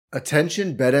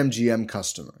Attention BetMGM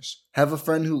customers. Have a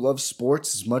friend who loves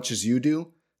sports as much as you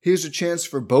do? Here's a chance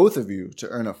for both of you to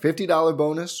earn a $50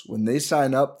 bonus when they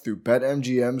sign up through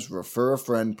BetMGM's Refer a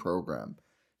Friend program.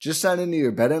 Just sign into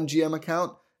your BetMGM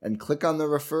account and click on the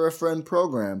Refer a Friend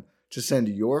program to send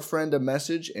your friend a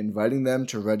message inviting them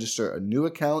to register a new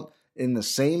account in the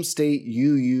same state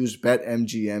you use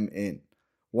BetMGM in.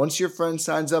 Once your friend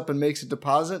signs up and makes a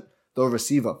deposit, they'll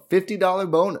receive a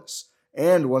 $50 bonus.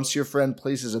 And once your friend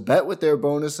places a bet with their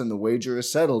bonus and the wager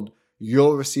is settled,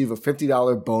 you'll receive a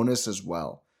 $50 bonus as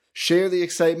well. Share the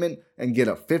excitement and get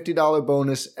a $50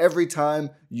 bonus every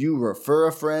time you refer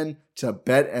a friend to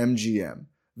BetMGM.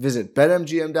 Visit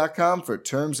BetMGM.com for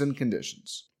terms and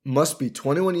conditions. Must be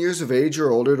 21 years of age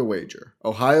or older to wager.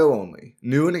 Ohio only.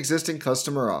 New and existing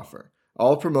customer offer.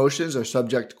 All promotions are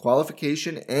subject to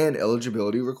qualification and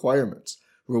eligibility requirements.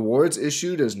 Rewards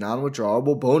issued as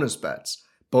non-withdrawable bonus bets.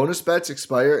 Bonus bets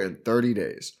expire in 30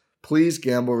 days. Please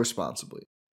gamble responsibly.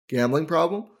 Gambling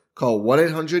problem? Call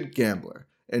 1-800-GAMBLER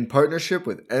in partnership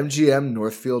with MGM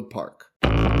Northfield Park.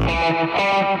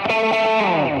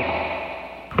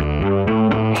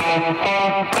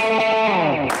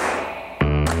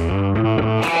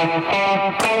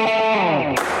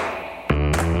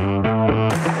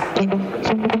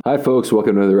 Hi, folks.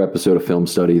 Welcome to another episode of Film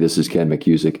Study. This is Ken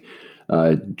McCusick.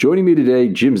 Joining me today,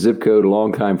 Jim Zipcode, a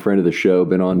longtime friend of the show,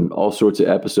 been on all sorts of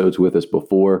episodes with us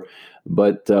before,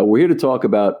 but we're here to talk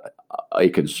about a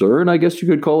concern, I guess you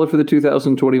could call it, for the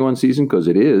 2021 season, because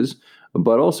it is,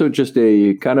 but also just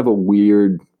a kind of a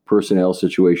weird personnel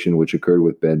situation which occurred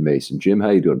with Ben Mason. Jim, how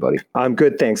you doing, buddy? I'm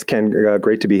good, thanks, Ken.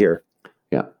 Great to be here.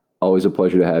 Yeah, always a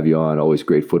pleasure to have you on. Always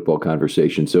great football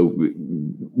conversation. So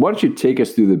why don't you take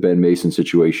us through the Ben Mason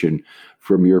situation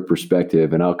from your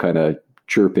perspective, and I'll kind of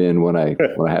chirp in when I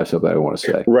have something I want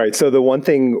to say. Right. So the one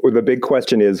thing, or the big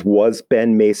question is, was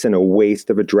Ben Mason a waste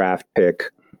of a draft pick,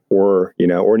 or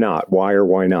not? Why or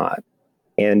why not?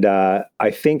 And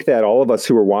I think that all of us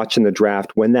who were watching the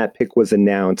draft when that pick was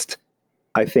announced,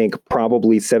 I think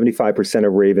probably 75%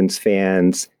 of Ravens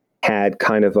fans had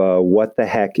kind of a "what the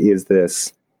heck is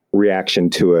this" reaction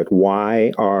to it.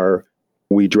 Why are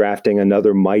we drafting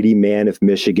another mighty man of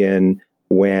Michigan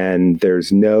when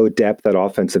there's no depth at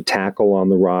offensive tackle on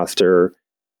the roster?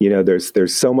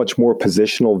 There's so much more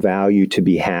positional value to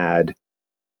be had.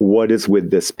 What is with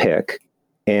this pick?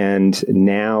 And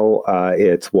now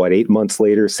it's 8 months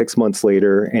later, 6 months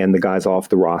later, and the guy's off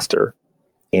the roster.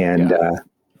 And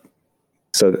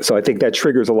so I think that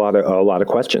triggers a lot of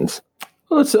questions.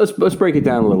 Well, let's break it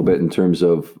down a little bit in terms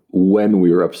of when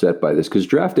we were upset by this, because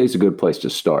draft day is a good place to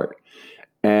start.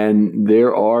 And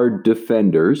there are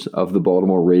defenders of the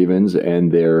Baltimore Ravens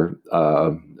and their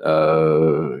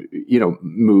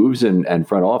moves and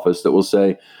front office that will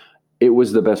say it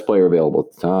was the best player available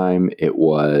at the time.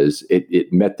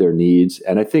 It met their needs.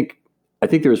 And I think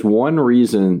there's one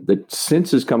reason that since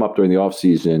has come up during the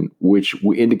offseason, which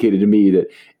indicated to me that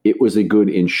it was a good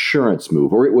insurance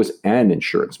move, or it was an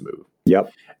insurance move.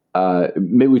 Yep.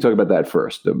 Maybe we talk about that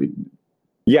first.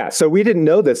 Yeah, so we didn't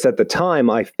know this at the time,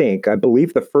 I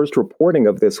believe the first reporting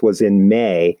of this was in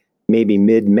May, maybe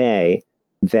mid-May,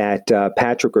 that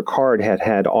Patrick Ricard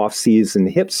had off-season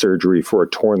hip surgery for a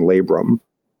torn labrum.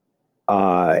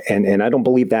 And I don't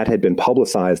believe that had been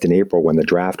publicized in April when the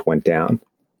draft went down.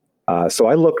 So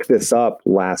I looked this up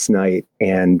last night,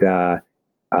 and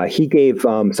he gave,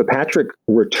 so Patrick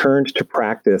returned to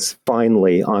practice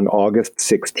finally on August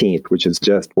 16th, which is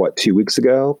just,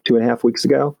 2.5 weeks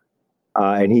ago.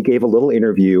 And he gave a little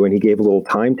interview, and he gave a little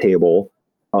timetable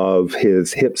of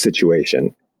his hip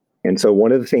situation. And so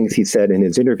one of the things he said in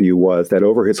his interview was that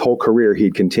over his whole career,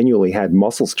 he'd continually had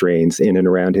muscle strains in and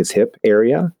around his hip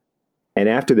area. And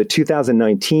after the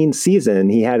 2019 season,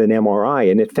 he had an MRI,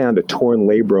 and it found a torn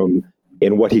labrum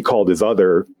in what he called his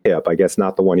other hip, I guess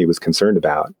not the one he was concerned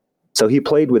about. So he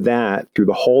played with that through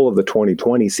the whole of the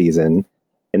 2020 season.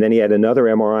 And then he had another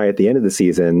MRI at the end of the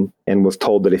season and was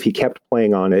told that if he kept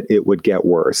playing on it, it would get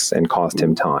worse and cost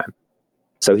him time.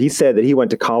 So he said that he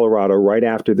went to Colorado right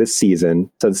after this season.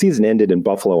 So the season ended in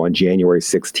Buffalo on January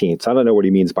 16th. So I don't know what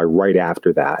he means by right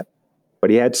after that. But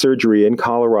he had surgery in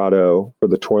Colorado for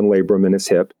the torn labrum in his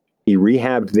hip. He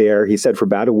rehabbed there, he said, for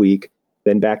about a week,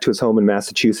 then back to his home in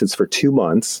Massachusetts for 2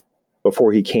 months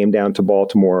before he came down to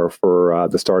Baltimore for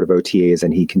the start of OTAs,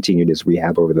 and he continued his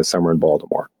rehab over the summer in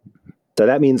Baltimore. So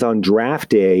that means on draft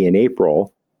day in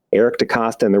April, Eric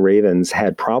DeCosta and the Ravens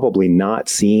had probably not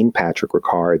seen Patrick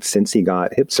Ricard since he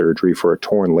got hip surgery for a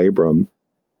torn labrum,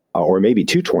 or maybe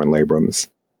 2 torn labrums.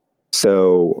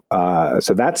 So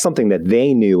that's something that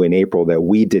they knew in April that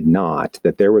we did not,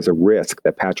 that there was a risk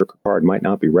that Patrick Ricard might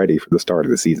not be ready for the start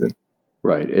of the season.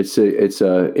 Right. It's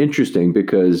interesting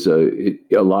because a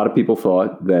lot of people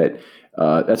thought that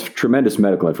that's tremendous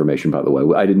medical information, by the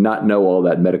way. I did not know all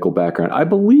that medical background. I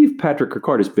believe Patrick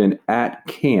Ricard has been at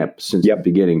camp since the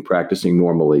beginning, practicing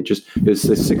normally. Just the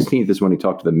 16th is when he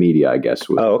talked to the media, I guess.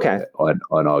 Okay.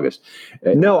 On August.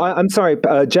 No, I'm sorry.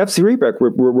 Jeff Zrebiec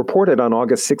reported on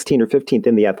August 16th or 15th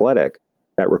in The Athletic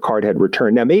that Ricard had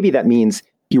returned. Now, maybe that means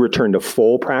he returned to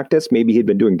full practice. Maybe he'd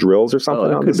been doing drills or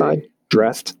something on the side,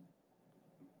 dressed.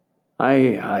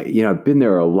 I've been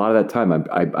there a lot of that time.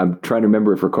 I'm trying to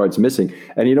remember if Ricard's missing.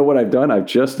 And you know what I've done? I've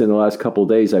just in the last couple of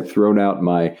days, I've thrown out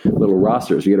my little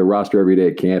rosters. You get a roster every day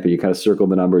at camp, and you kind of circle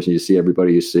the numbers, and you see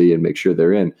everybody you see and make sure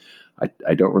they're in.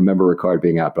 I don't remember Ricard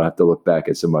being out, but I have to look back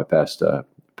at some of my past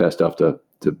stuff to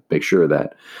make sure of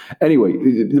that. Anyway,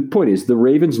 the point is the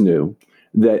Ravens knew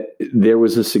that there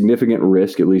was a significant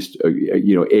risk, at least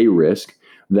a risk,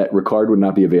 that Ricard would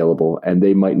not be available, and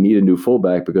they might need a new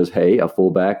fullback because, hey, a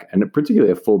fullback, and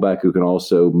particularly a fullback who can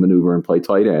also maneuver and play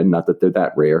tight end, not that they're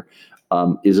that rare,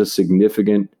 is a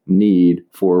significant need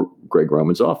for Greg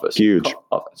Roman's offense. Huge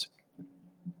offense.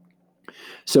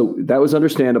 So that was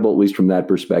understandable, at least from that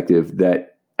perspective,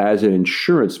 that as an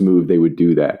insurance move, they would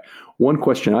do that. One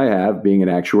question I have, being an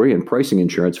actuary and pricing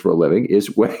insurance for a living,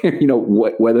 is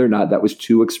whether or not that was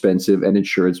too expensive an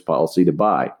insurance policy to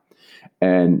buy.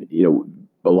 And,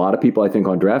 a lot of people, I think,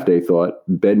 on draft day thought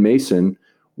Ben Mason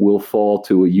will fall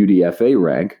to a UDFA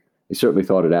rank. They certainly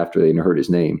thought it after they heard his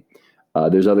name.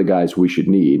 There's other guys we should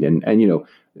need. And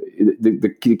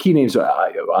the key names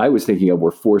I was thinking of were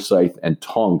Forsythe and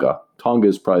Tonga. Tonga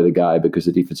is probably the guy because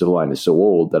the defensive line is so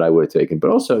old that I would have taken.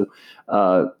 But also,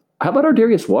 how about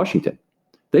Ardarius Washington?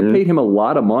 They paid him a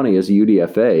lot of money as a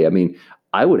UDFA. I mean,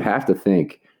 I would have to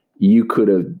think you could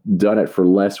have done it for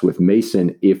less with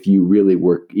Mason if you really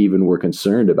were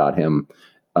concerned about him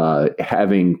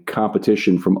having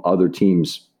competition from other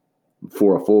teams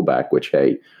for a fullback, which,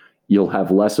 hey, you'll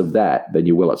have less of that than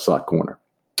you will at slot corner.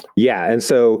 Yeah, and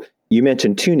so you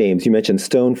mentioned two names. You mentioned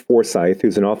Stone Forsythe,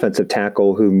 who's an offensive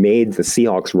tackle who made the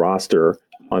Seahawks roster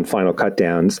on Final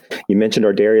Cutdowns. You mentioned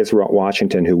Ardarius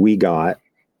Washington, who we got.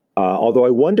 Although I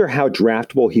wonder how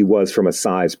draftable he was from a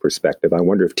size perspective. I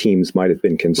wonder if teams might have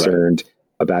been concerned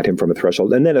about him from a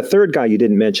threshold. And then a third guy you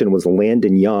didn't mention was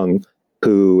Landon Young,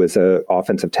 who is an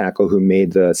offensive tackle who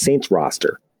made the Saints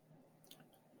roster.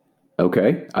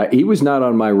 Okay. He was not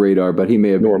on my radar, but he may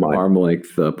have been an arm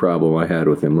length problem I had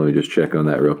with him. Let me just check on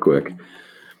that real quick.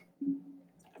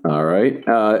 All right.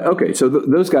 Okay. So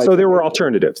those guys. So there were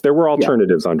alternatives. There were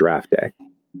alternatives on draft day.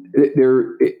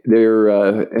 That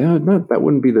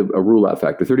wouldn't be a rule out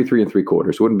factor. 33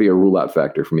 3/4 wouldn't be a rule out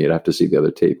factor for me. I'd have to see the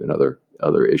other tape and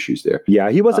other issues there. Yeah,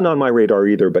 he wasn't on my radar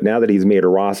either. But now that he's made a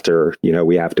roster,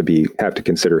 we have to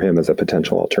consider him as a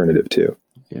potential alternative too.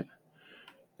 Yeah,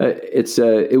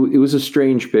 it was a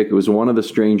strange pick. It was one of the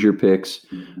stranger picks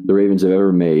the Ravens have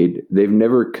ever made. They've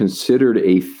never considered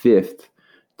a fifth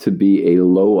to be a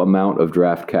low amount of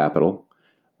draft capital.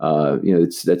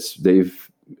 They've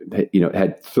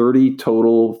had 30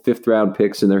 total fifth round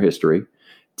picks in their history.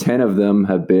 10 of them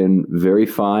have been very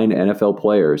fine NFL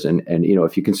players. And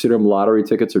if you consider them lottery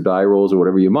tickets or die rolls or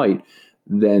whatever you might,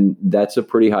 then that's a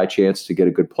pretty high chance to get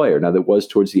a good player. Now, that was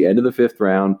towards the end of the fifth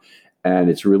round, and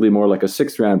it's really more like a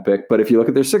sixth round pick. But if you look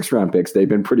at their sixth round picks, they've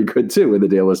been pretty good too, with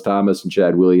Adalius Thomas and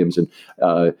Chad Williams and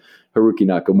Haruki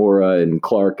Nakamura and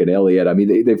Clark and Elliott. I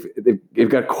mean, they've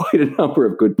got quite a number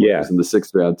of good players in the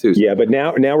sixth round too. Yeah, but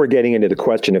now we're getting into the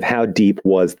question of how deep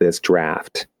was this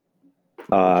draft?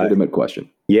 Legitimate question.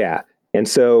 Yeah. And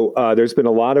so there's been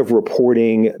a lot of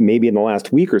reporting maybe in the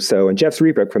last week or so, and Jeff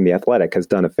Zrebiec from The Athletic has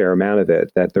done a fair amount of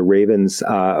it, that the Ravens,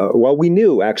 we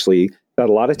knew actually that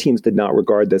a lot of teams did not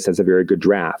regard this as a very good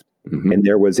draft. Mm-hmm. And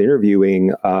there was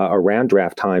interviewing around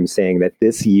draft time saying that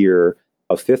this year,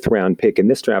 a fifth round pick in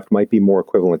this draft might be more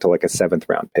equivalent to like a seventh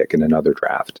round pick in another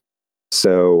draft.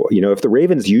 So, if the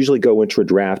Ravens usually go into a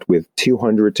draft with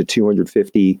 200 to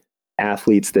 250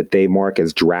 athletes that they mark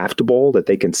as draftable, that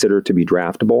they consider to be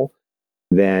draftable,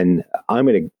 then I'm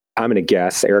going to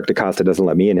guess, Eric DaCosta doesn't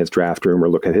let me in his draft room or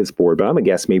look at his board, but I'm going to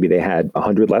guess maybe they had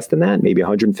 100 less than that, maybe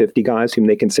 150 guys whom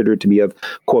they considered to be of,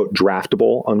 quote,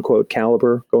 draftable, unquote,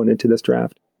 caliber going into this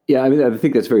draft. Yeah, I mean, I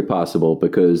think that's very possible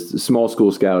because small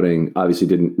school scouting obviously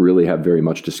didn't really have very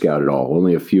much to scout at all.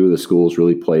 Only a few of the schools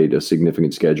really played a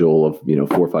significant schedule of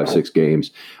 4, 5, 6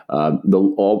 games.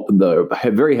 The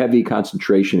very heavy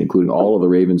concentration, including all of the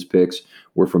Ravens picks,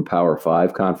 were from Power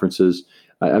 5 conferences.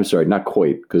 I'm sorry, not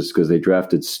quite, because they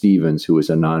drafted Stevens, who was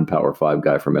a non-Power 5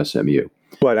 guy from SMU.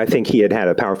 But I think he had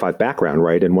a Power 5 background,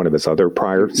 right, in one of his other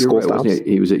prior school stops.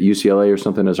 He was at UCLA or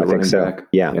something as a running back.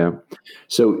 Yeah.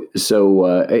 So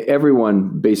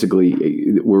everyone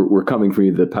basically we're coming for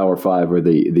the Power 5 or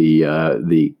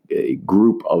the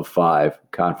group of 5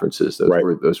 conferences.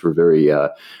 Those were very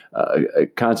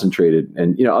concentrated.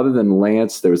 And other than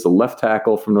Lance, there was the left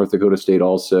tackle from North Dakota State.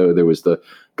 Also, there was the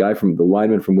guy the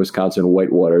lineman from Wisconsin,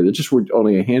 Whitewater. There just were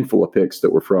only a handful of picks that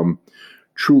were from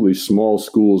truly small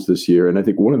schools this year. And I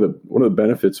think one of the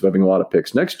benefits of having a lot of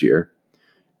picks next year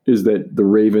is that the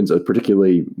Ravens,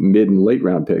 particularly mid and late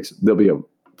round picks, there'll be a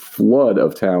flood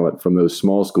of talent from those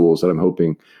small schools that I'm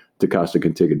hoping DeCosta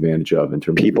can take advantage of in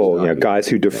terms of people, guys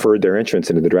who deferred their entrance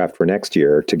into the draft for next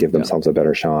year to give themselves a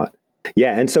better shot.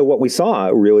 Yeah, and so what we saw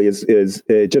really is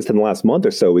just in the last month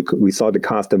or so, we saw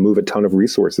DeCosta move a ton of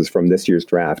resources from this year's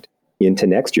draft into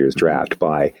next year's draft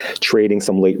by trading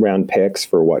some late round picks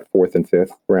for 4th and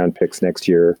 5th round picks next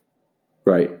year.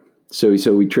 Right. So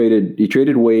he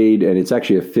traded Wade, and it's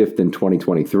actually a 5th in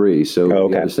 2023. So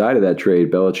the other side of that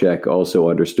trade, Belichick also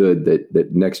understood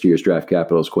that next year's draft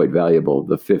capital is quite valuable.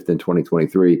 The 5th in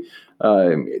 2023,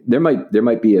 there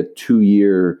might be a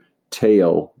 2-year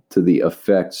tail to the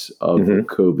effects of the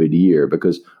COVID year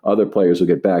because other players will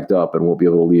get backed up and won't be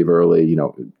able to leave early,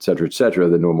 et cetera,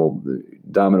 the normal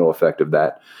domino effect of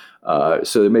that.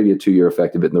 So there may be a 2-year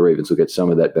effect of it, and the Ravens will get some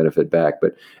of that benefit back.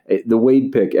 But the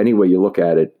Wade pick, any way you look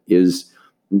at it,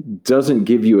 doesn't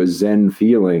give you a zen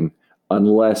feeling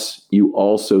unless you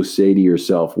also say to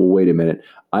yourself, well, wait a minute,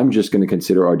 I'm just going to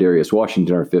consider Ardarius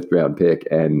Washington our 5th round pick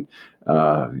and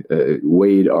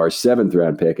Wade our 7th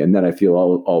round pick, and then I feel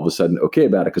all of a sudden okay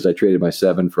about it because I traded my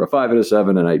 7 for a 5 and a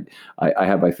 7, and I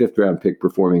have my 5th round pick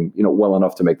performing well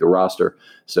enough to make the roster.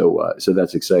 So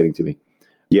that's exciting to me.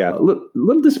 Yeah, a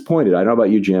little disappointed. I don't know about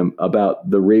you, Jim, about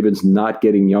the Ravens not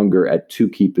getting younger at 2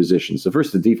 key positions. The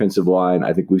first, the defensive line.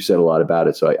 I think we've said a lot about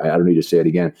it, so I don't need to say it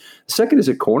again. The second is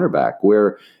at cornerback,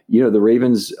 where the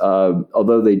Ravens,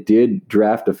 although they did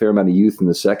draft a fair amount of youth in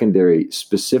the secondary,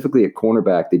 specifically at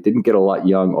cornerback, they didn't get a lot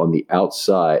younger on the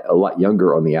outside.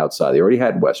 They already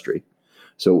had Westry,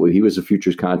 so he was a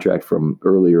futures contract from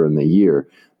earlier in the year.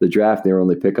 The draft, their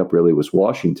only pickup really was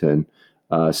Washington.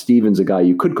 Stevens, a guy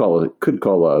you could call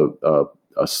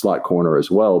a slot corner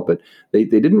as well, but they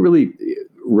didn't really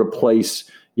replace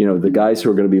the guys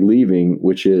who are going to be leaving,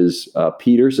 which is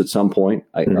Peters at some point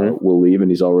will leave,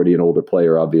 and he's already an older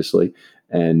player, obviously,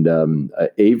 and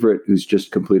Averett, who's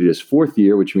just completed his 4th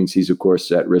year, which means he's of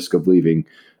course at risk of leaving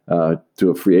to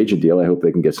a free agent deal. I hope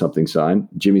they can get something signed.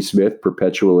 Jimmy Smith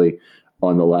perpetually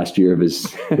on the last year of his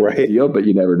deal, but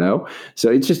you never know.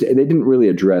 So it's just, they didn't really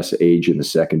address age in the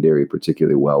secondary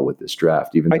particularly well with this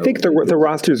draft. I think the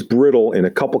roster's brittle in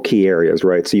a couple key areas,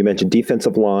 right? So you mentioned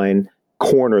defensive line,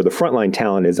 corner. The front line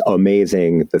talent is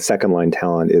amazing. The second line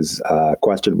talent is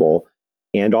questionable.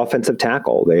 And offensive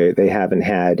tackle. They haven't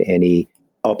had any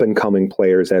up and coming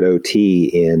players at OT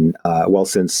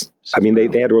since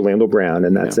they had Orlando Brown,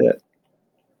 and that's it.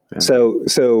 Yeah.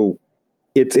 So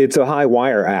it's a high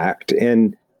wire act,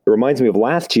 and it reminds me of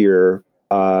last year.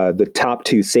 The top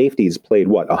 2 safeties played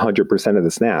 100% of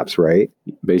the snaps, right?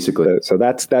 Basically. So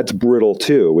that's brittle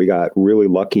too. We got really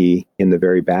lucky in the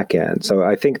very back end. So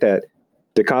I think that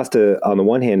DeCosta, on the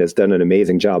one hand, has done an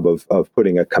amazing job of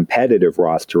putting a competitive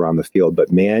roster on the field,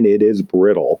 but man, it is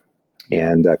brittle.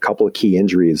 And a couple of key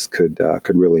injuries could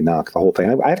really knock the whole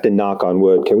thing. I have to knock on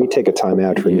wood. Can we take a time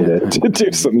out for you to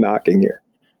do some knocking here?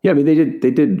 Yeah, I mean,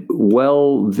 they did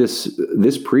well this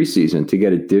preseason to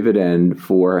get a dividend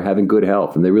for having good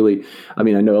health, and they really. I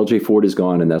mean, I know LJ Ford is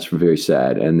gone, and that's very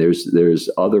sad. And there's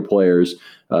other players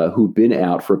who've been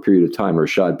out for a period of time.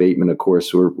 Rashad Bateman, of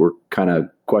course, we're kind of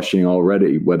questioning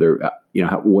already whether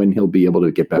when he'll be able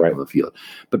to get back on the field.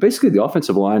 But basically, the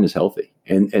offensive line is healthy,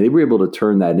 and they were able to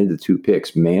turn that into 2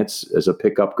 picks. Mance as a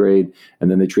pick upgrade, and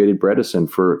then they traded Bredesen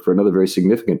for another very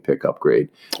significant pick upgrade.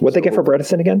 What they get for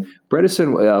Bredesen again?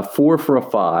 Bredesen 4 for a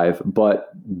 5,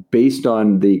 but based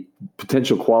on the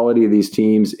potential quality of these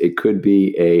teams, it could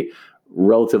be a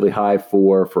relatively high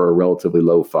 4 for a relatively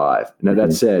low 5. Now,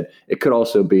 that said, it could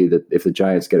also be that if the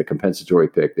Giants get a compensatory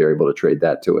pick, they're able to trade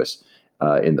that to us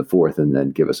in the 4th and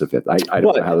then give us a 5th. I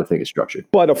don't know how the thing is structured.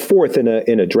 But a 4th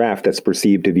in a draft that's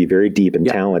perceived to be very deep and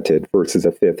talented versus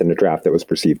a 5th in a draft that was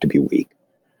perceived to be weak.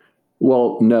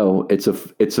 Well, no, it's a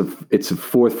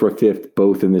 4th for a 5th,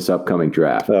 both in this upcoming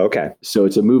draft. Oh, okay. So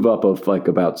it's a move up of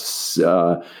about,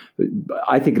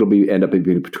 I think it'll end up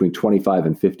being between 25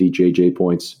 and 50 JJ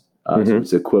points. So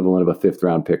it's equivalent of a 5th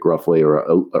round pick roughly, or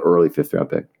an early 5th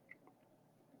round pick.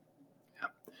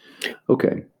 Yeah.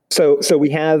 Okay. So we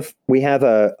have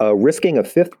a risking a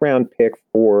 5th round pick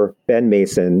for Ben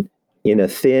Mason in a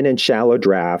thin and shallow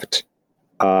draft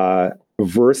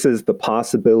versus the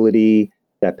possibility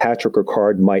that Patrick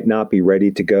Ricard might not be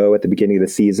ready to go at the beginning of the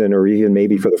season or even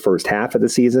maybe for the first half of the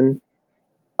season.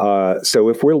 So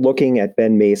if we're looking at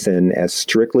Ben Mason as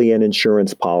strictly an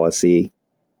insurance policy,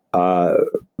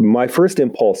 my first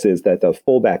impulse is that the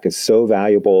fullback is so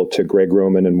valuable to Greg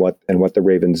Roman and what the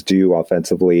Ravens do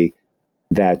offensively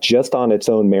that just on its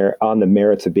own on the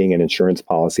merits of being an insurance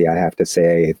policy, I have to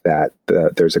say that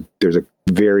there's a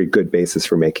very good basis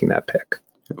for making that pick.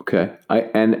 Okay,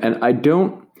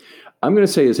 I'm going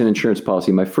to say as an insurance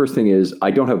policy, my first thing is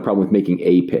I don't have a problem with making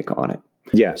a pick on it.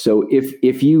 Yeah. So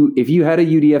if you had a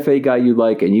UDFA guy you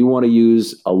like and you want to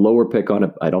use a lower pick on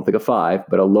it, I don't think a 5,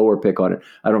 but a lower pick on it,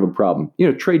 I don't have a problem.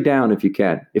 Trade down if you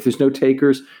can. If there's no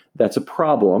takers, that's a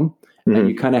problem. Mm-hmm. And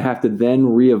you kind of have to then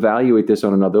reevaluate this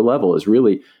on another level is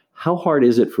really how hard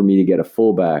is it for me to get a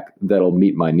fullback that'll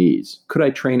meet my needs? Could I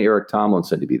train Eric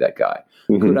Tomlinson to be that guy?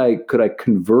 Mm-hmm. Could I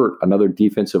convert another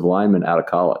defensive lineman out of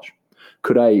college?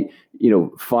 Could I,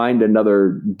 find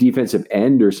another defensive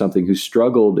end or something who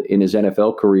struggled in his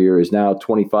NFL career, is now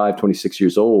 25, 26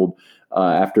 years old,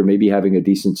 after maybe having a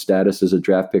decent status as a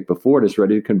draft pick before and is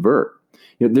ready to convert?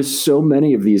 There's so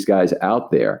many of these guys out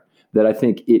there that I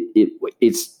think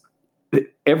it's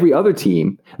every other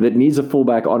team that needs a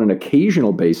fullback on an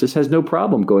occasional basis has no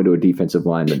problem going to a defensive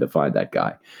lineman to find that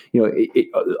guy.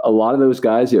 A lot of those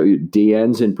guys,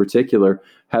 DNs in particular,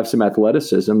 have some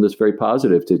athleticism that's very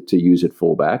positive to use at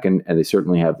fullback, and they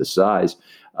certainly have the size.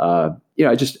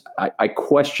 I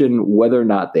question whether or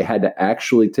not they had to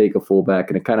actually take a fullback,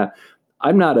 and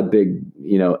I'm not a big,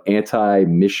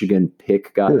 anti-Michigan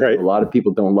pick guy. Right. A lot of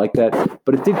people don't like that,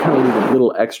 but it did kind of leave a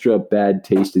little extra bad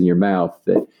taste in your mouth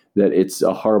that it's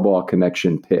a Harbaugh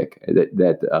connection pick.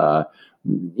 That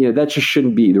just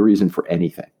shouldn't be the reason for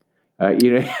anything. I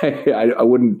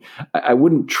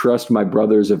wouldn't trust my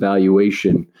brother's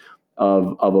evaluation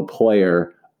of a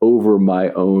player over my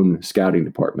own scouting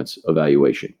department's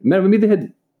evaluation. Maybe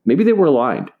they were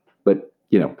aligned, but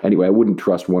anyway, I wouldn't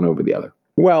trust one over the other.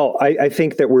 Well, I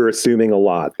think that we're assuming a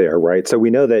lot there, right? So we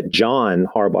know that John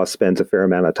Harbaugh spends a fair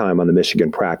amount of time on the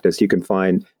Michigan practice. You can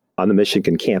find on the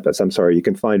Michigan campus. You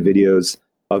can find videos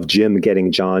of Jim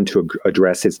getting John to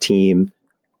address his team,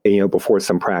 before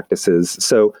some practices.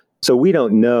 So we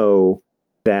don't know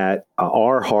that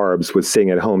our Harbs was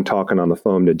sitting at home talking on the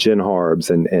phone to Jim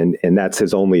Harbs, and that's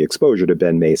his only exposure to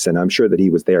Ben Mason. I'm sure that he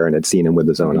was there and had seen him with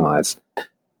his own eyes.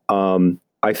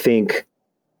 I think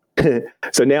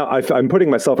so. Now I'm putting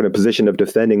myself in a position of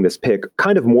defending this pick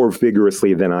kind of more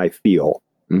vigorously than I feel.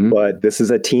 Mm-hmm. But this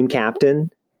is a team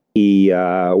captain. He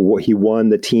won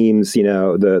the team's,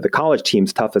 the college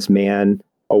team's toughest man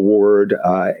award,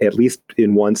 at least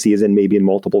in one season, maybe in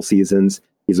multiple seasons.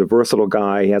 He's a versatile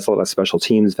guy. He has a lot of special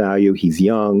teams value. He's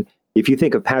young. If you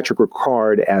think of Patrick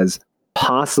Ricard as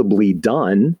possibly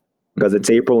done, because it's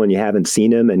April and you haven't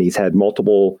seen him and he's had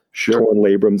multiple torn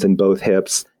labrums in both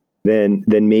hips, then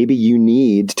maybe you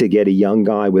need to get a young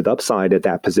guy with upside at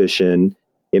that position.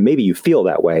 And maybe you feel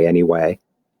that way anyway.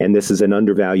 And this is an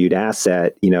undervalued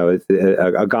asset,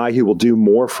 a guy who will do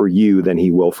more for you than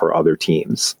he will for other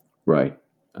teams. Right.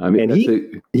 And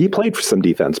he played for some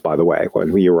defense, by the way,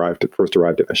 when he first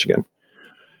arrived at Michigan.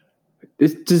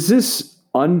 Does this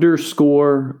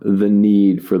underscore the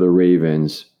need for the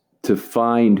Ravens to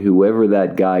find whoever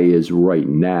that guy is right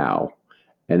now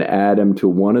and add him to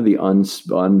one of the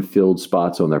unfilled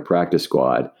spots on their practice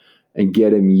squad and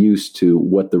get him used to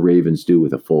what the Ravens do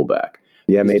with a fullback?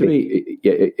 Yeah, maybe. To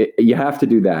me, you have to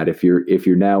do that if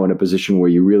you're now in a position where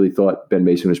you really thought Ben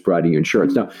Mason was providing you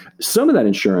insurance. Now, some of that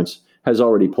insurance has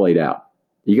already played out.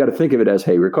 You got to think of it as,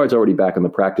 hey, Ricard's already back on the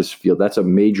practice field. That's a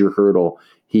major hurdle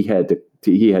he had to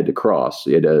cross,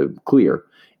 he had to clear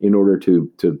in order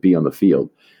to be on the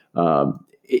field.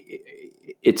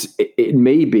 It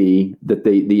may be that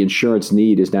the insurance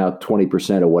need is now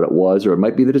 20% of what it was, or it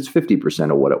might be that it's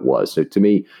 50% of what it was. So to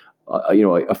me,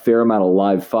 a fair amount of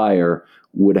live fire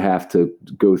would have to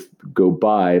go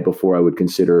by before I would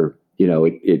consider,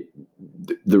 the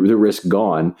risk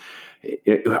gone.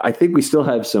 I think we still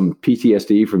have some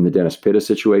PTSD from the Dennis Pitta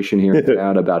situation here in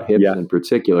town about hips in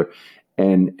particular,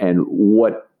 and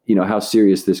what, how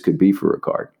serious this could be for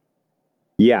Ricard.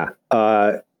 Yeah.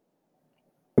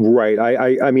 Right.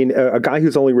 I mean, a guy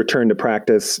who's only returned to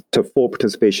practice to full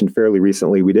participation fairly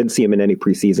recently. We didn't see him in any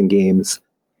preseason games.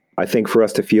 I think for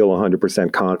us to feel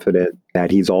 100% confident that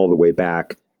he's all the way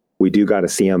back, we do got to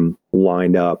see him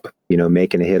lined up,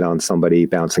 making a hit on somebody,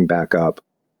 bouncing back up.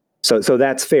 So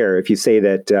that's fair. If you say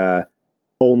that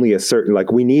only a certain,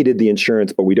 we needed the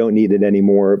insurance, but we don't need it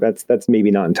anymore, that's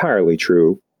maybe not entirely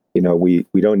true. we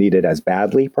don't need it as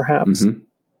badly, perhaps. Mm-hmm.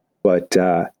 But,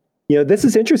 this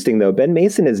is interesting, though. Ben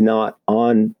Mason is not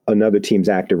on another team's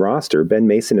active roster. Ben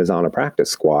Mason is on a practice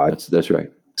squad. That's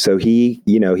right. So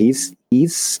he's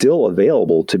still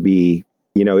available to be,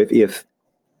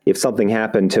 if something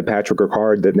happened to Patrick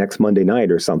Ricard the next Monday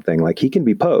night or something, like he can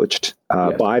be poached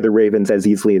by the Ravens as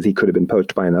easily as he could have been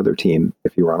poached by another team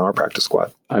if he were on our practice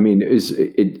squad. I mean, it's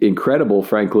incredible,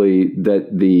 frankly, that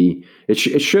it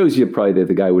shows you probably that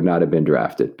the guy would not have been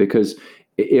drafted, because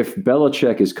if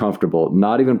Belichick is comfortable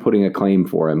not even putting a claim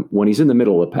for him when he's in the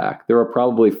middle of the pack, there are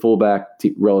probably fullback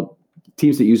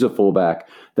teams that use a fullback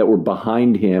that were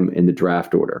behind him in the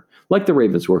draft order, like the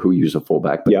Ravens were, who use a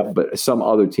fullback, but some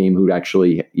other team who'd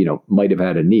actually, might have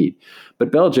had a need.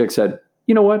 But Belichick said,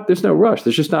 you know what? There's no rush.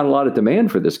 There's just not a lot of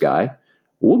demand for this guy.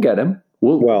 We'll get him.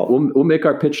 We'll make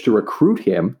our pitch to recruit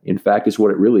him. In fact, is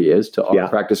what it really is, to our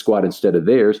practice squad instead of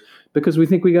theirs, because we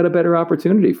think we got a better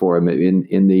opportunity for him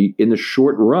in the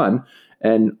short run.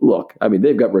 And look, I mean,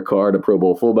 they've got Ricard, a Pro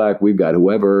Bowl fullback. We've got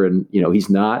whoever, and he's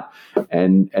not.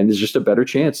 And there's just a better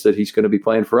chance that he's going to be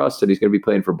playing for us, that he's going to be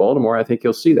playing for Baltimore. I think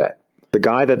you'll see that. The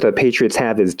guy that the Patriots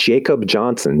have is Jacob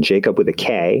Johnson, Jacob with a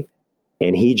K,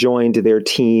 and he joined their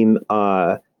team.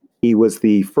 He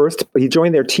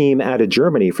joined their team out of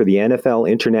Germany for the NFL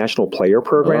International Player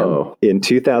Program in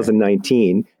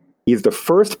 2019. He's the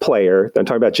first player, I'm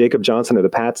talking about Jacob Johnson of the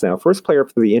Pats now, first player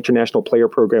for the International Player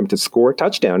Program to score a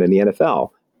touchdown in the NFL.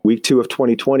 Week 2 of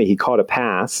 2020, he caught a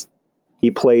pass.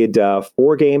 He played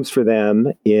 4 games for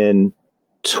them in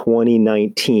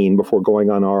 2019 before going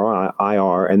on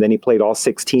IR, and then he played all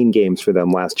 16 games for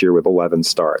them last year with 11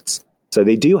 starts. So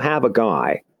they do have a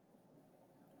guy.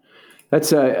 That's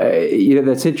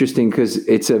that's interesting, because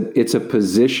it's a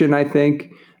position, I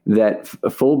think, that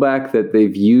a fullback that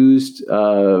they've used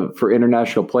for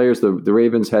international players. The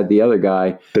Ravens had the other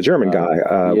guy, the German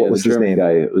guy. What was his name?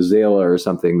 Guy, Uzela or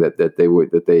something that they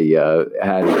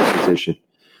had in the position.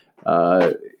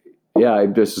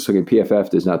 I'm just looking. PFF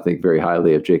does not think very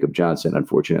highly of Jacob Johnson,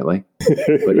 unfortunately,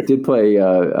 but he did play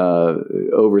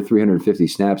over 350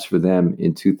 snaps for them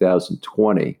in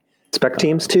 2020. Spec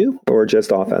teams too, or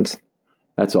just offense?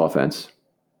 That's offense.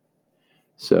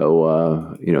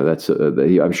 So, that's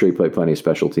I'm sure he played plenty of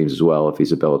special teams as well. If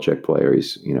he's a Belichick player,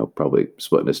 he's, probably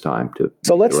splitting his time to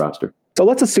the roster. So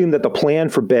let's assume that the plan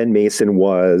for Ben Mason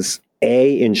was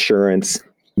A, insurance,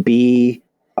 B,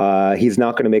 he's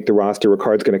not going to make the roster.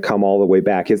 Ricard's going to come all the way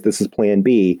back. This is plan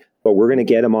B, but we're going to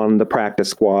get him on the practice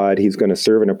squad. He's going to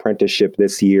serve an apprenticeship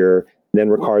this year. Then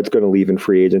Ricard's going to leave in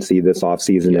free agency this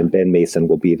offseason, and Ben Mason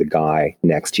will be the guy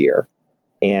next year.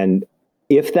 And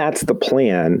if that's the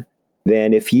plan,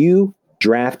 then if you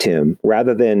draft him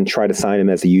rather than try to sign him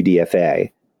as a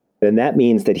UDFA, then that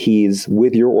means that he's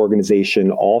with your organization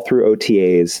all through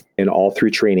OTAs and all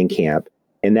through training camp.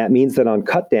 And that means that on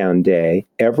cutdown day,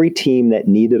 every team that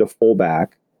needed a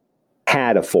fullback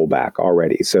had a fullback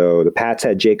already. So the Pats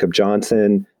had Jacob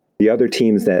Johnson. The other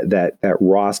teams that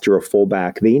roster a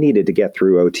fullback, they needed to get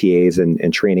through OTAs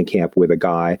and training camp with a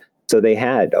guy. So they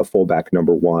had a fullback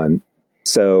number 1.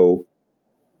 So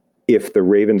if the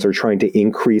Ravens are trying to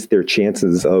increase their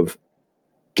chances of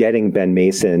getting Ben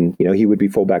Mason, he would be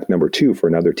fullback number 2 for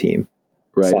another team.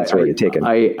 Right. Slots already taken.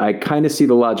 I kind of see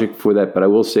the logic for that, but I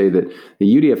will say that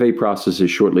the UDFA process is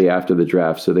shortly after the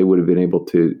draft, so they would have been able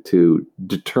to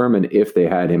determine if they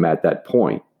had him at that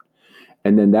point.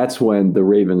 And then that's when the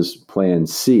Ravens plan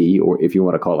C, or if you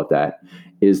want to call it that,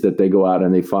 is that they go out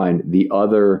and they find the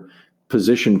other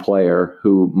position player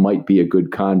who might be a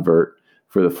good convert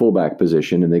for the fullback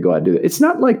position, and they go out and do that. It's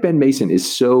not like Ben Mason is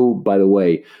so, by the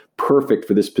way, perfect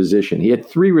for this position. He had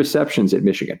 3 receptions at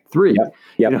Michigan. 3.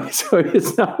 Yep. So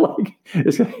it's not like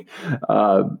there's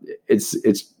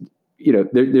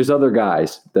other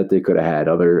guys that they could have had,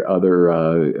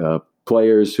 other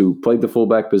players who played the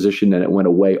fullback position and it went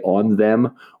away on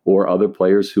them, or other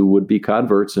players who would be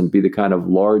converts and be the kind of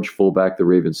large fullback the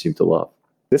Ravens seem to love.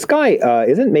 This guy,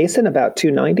 isn't Mason about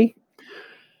 290?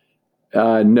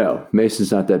 No,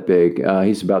 Mason's not that big.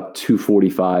 He's about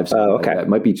 245. Oh, okay. Like that.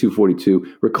 Might be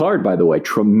 242. Ricard, by the way,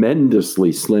 tremendously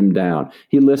slimmed down.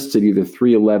 He lists at either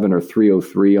 311 or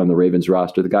 303 on the Ravens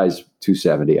roster. The guy's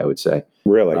 270, I would say.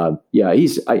 Really?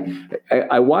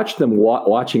 I watched them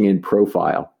watching in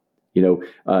profile.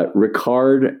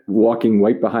 Ricard walking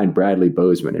right behind Bradley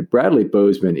Bozeman. And Bradley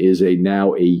Bozeman is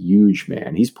now a huge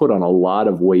man. He's put on a lot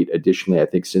of weight additionally, I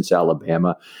think, since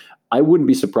Alabama. I wouldn't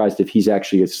be surprised if he's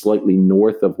actually slightly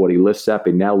north of what he lists at.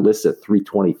 He now lists at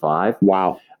 325.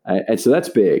 Wow. And so that's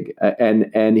big.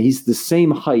 And he's the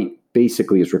same height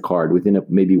basically as Ricard within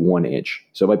maybe 1 inch.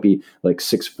 So it might be like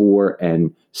 6'4"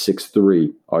 and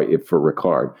 6'3" for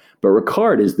Ricard. But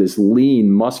Ricard is this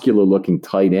lean, muscular-looking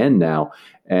tight end now,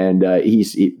 and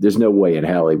there's no way in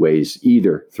hell he weighs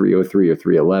either 303 or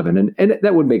 311. And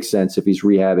that would make sense if he's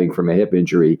rehabbing from a hip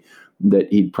injury,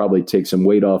 that he'd probably take some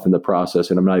weight off in the process.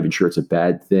 And I'm not even sure it's a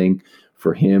bad thing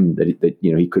for him that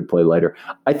he could play lighter.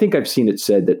 I think I've seen it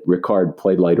said that Ricard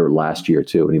played lighter last year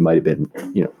too, and he might have been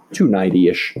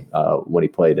 290-ish when he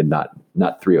played, and not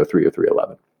 303 or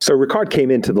 311. So Ricard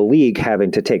came into the league having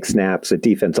to take snaps at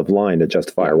defensive line to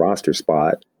justify a roster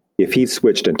spot. If he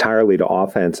switched entirely to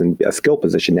offense and a skill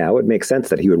position now, it makes sense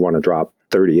that he would want to drop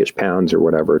 30-ish pounds or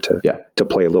whatever to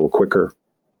play a little quicker.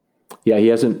 Yeah, he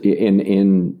hasn't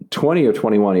in 20 or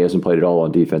 21. He hasn't played at all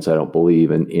on defense, I don't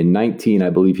believe. And in 19, I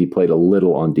believe he played a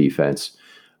little on defense.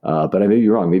 But I may be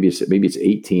wrong. Maybe it's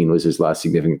 18 was his last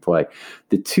significant play.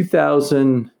 The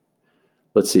 2000.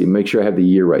 Let's see. Make sure I have the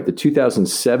year right. The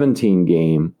 2017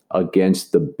 game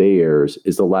against the Bears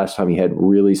is the last time he had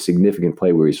really significant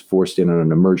play where he's forced in on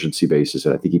an emergency basis,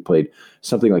 and I think he played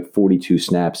something like 42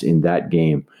 snaps in that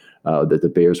game that the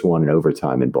Bears won in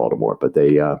overtime in Baltimore. But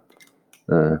they.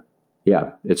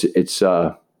 Yeah, it's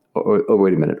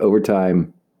wait a minute.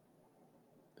 Overtime.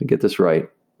 I get this right.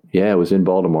 Yeah, it was in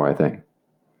Baltimore, I think.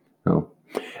 Oh.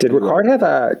 Did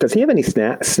Ricard does he have any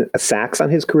sacks on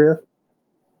his career?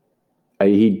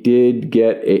 He did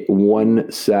get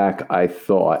one sack, I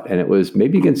thought, and it was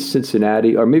maybe against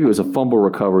Cincinnati, or maybe it was a fumble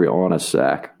recovery on a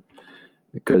sack,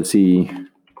 because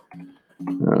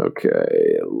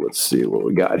okay, let's see what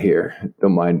we got here.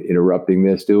 Don't mind interrupting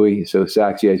this, do we? So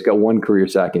sacks, yeah, he's got one career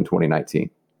sack in 2019.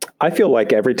 I feel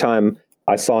like every time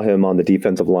I saw him on the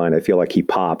defensive line, I feel like he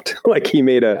popped, like he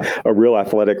made a real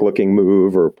athletic-looking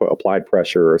move or applied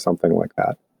pressure or something like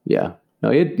that. Yeah. No,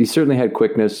 he certainly had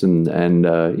quickness, and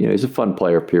he's a fun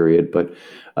player, period. But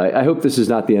I hope this is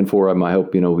not the end for him. I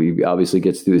hope, he obviously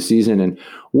gets through the season, and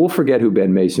we'll forget who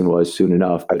Ben Mason was soon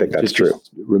enough. I think that's true.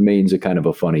 Just remains a kind of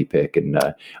a funny pick. And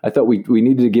I thought we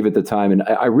needed to give it the time. And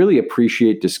I really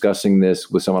appreciate discussing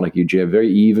this with someone like you, Jim.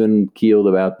 Very even-keeled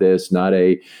about this, not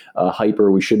a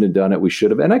hyper. We shouldn't have done it. We should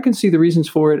have. And I can see the reasons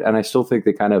for it. And I still think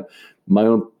my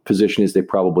own position is they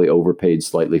probably overpaid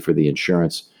slightly for the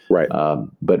insurance. Right.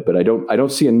 But I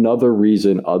don't see another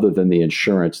reason other than the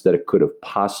insurance that it could have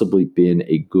possibly been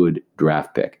a good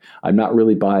draft pick. I'm not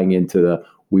really buying into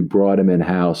we brought him in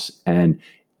house and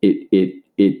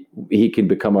he can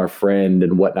become our friend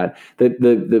and whatnot.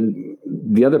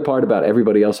 The other part about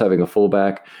everybody else having a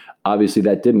fullback, obviously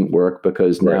that didn't work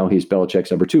because now he's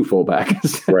Belichick's number 2 fullback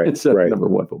instead of number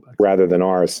 1 fullback, rather than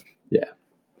ours. Yeah.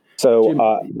 So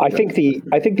I think the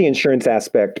insurance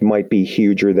aspect might be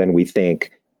huger than we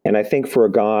think. And I think for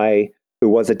a guy who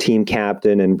was a team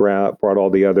captain and brought all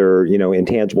the other,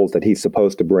 intangibles that he's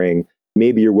supposed to bring,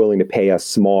 maybe you're willing to pay a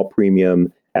small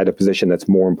premium at a position that's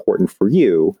more important for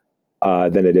you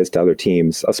than it is to other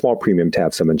teams, a small premium to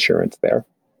have some insurance there.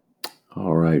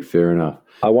 All right. Fair enough.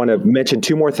 I want to mention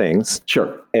 2 more things.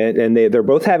 Sure. And they're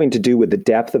both having to do with the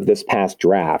depth of this past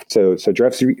draft. So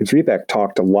Jeff Zrebiec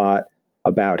talked a lot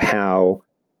about how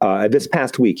this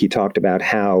past week, he talked about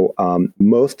how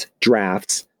most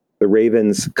drafts, the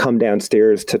Ravens come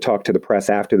downstairs to talk to the press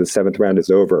after the 7th round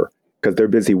is over because they're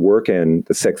busy working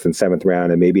the 6th and 7th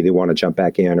round, and maybe they want to jump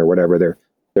back in or whatever.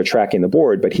 They're tracking the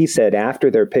board. But he said after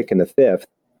their pick in the 5th,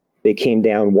 they came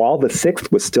down while the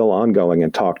 6th was still ongoing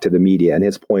and talked to the media. And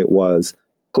his point was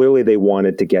clearly they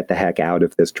wanted to get the heck out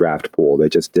of this draft pool. They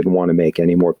just didn't want to make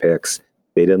any more picks.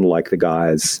 They didn't like the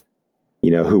guys,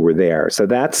 who were there. So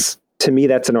to me,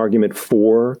 that's an argument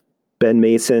for Ben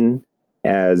Mason.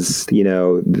 As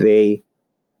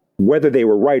whether they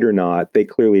were right or not, they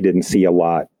clearly didn't see a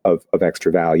lot of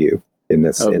extra value in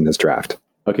this draft.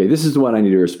 Okay, this is the one I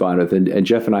need to respond with, and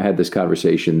Jeff and I had this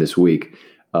conversation this week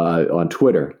on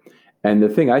Twitter. And the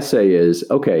thing I say is,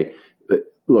 okay,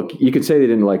 look, you could say they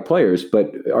didn't like players,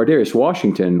 but Ardarius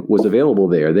Washington was available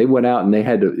there. They went out and they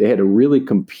had to really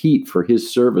compete for his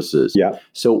services. Yeah.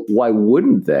 So why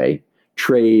wouldn't they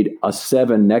trade a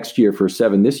 7 next year for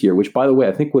 7 this year, which, by the way,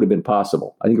 I think would have been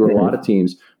possible. I think there were a lot of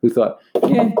teams who thought,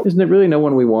 isn't there really no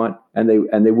one we want? And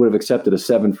they would have accepted a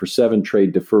 7 for 7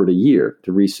 trade deferred a year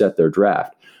to reset their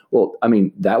draft. Well, I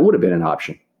mean, that would have been an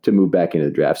option to move back into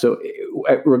the draft. So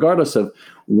regardless of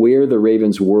where the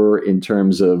Ravens were in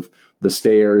terms of the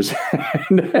stairs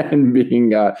and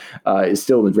being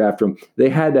still in the draft room, they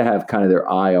had to have kind of their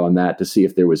eye on that to see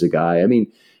if there was a guy. I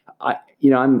mean,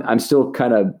 I'm still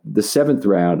kind of the 7th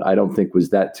round. I don't think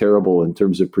was that terrible in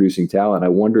terms of producing talent. I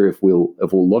wonder if we'll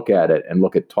look at it and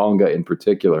look at Tonga in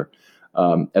particular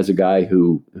as a guy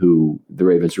who the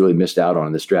Ravens really missed out on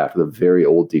in this draft with a very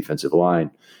old defensive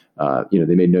line.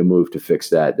 They made no move to fix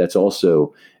that. That's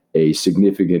also a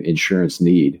significant insurance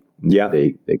need. Yeah,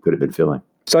 they could have been filling.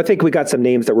 So I think we got some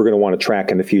names that we're going to want to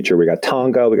track in the future. We got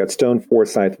Tonga, we got Stone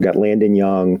Forsythe, we got Landon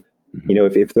Young.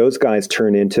 Mm-hmm. If those guys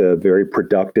turn into very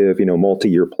productive,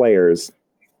 multi-year players,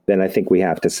 then I think we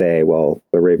have to say, well,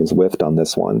 the Ravens whiffed on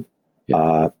this one.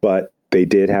 Yeah. But they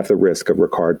did have the risk of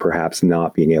Ricard perhaps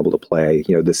not being able to play,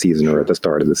 the season or at the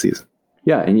start of the season.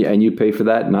 Yeah, and you pay for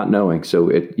that not knowing.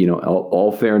 So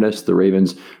all fairness, the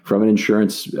Ravens, from an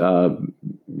insurance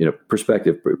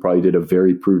perspective, probably did a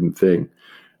very prudent thing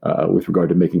with regard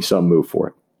to making some move for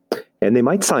it. And they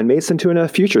might sign Mason to a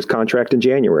futures contract in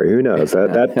January. Who knows?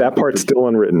 That part's still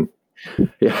unwritten.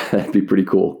 Yeah, that'd be pretty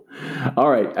cool.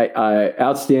 All right.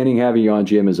 Outstanding having you on,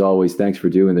 Jim, as always. Thanks for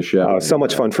doing the show. So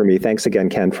much fun for me. Thanks again,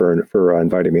 Ken, for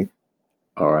inviting me.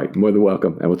 All right. More than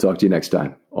welcome. And we'll talk to you next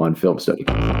time on Film Study.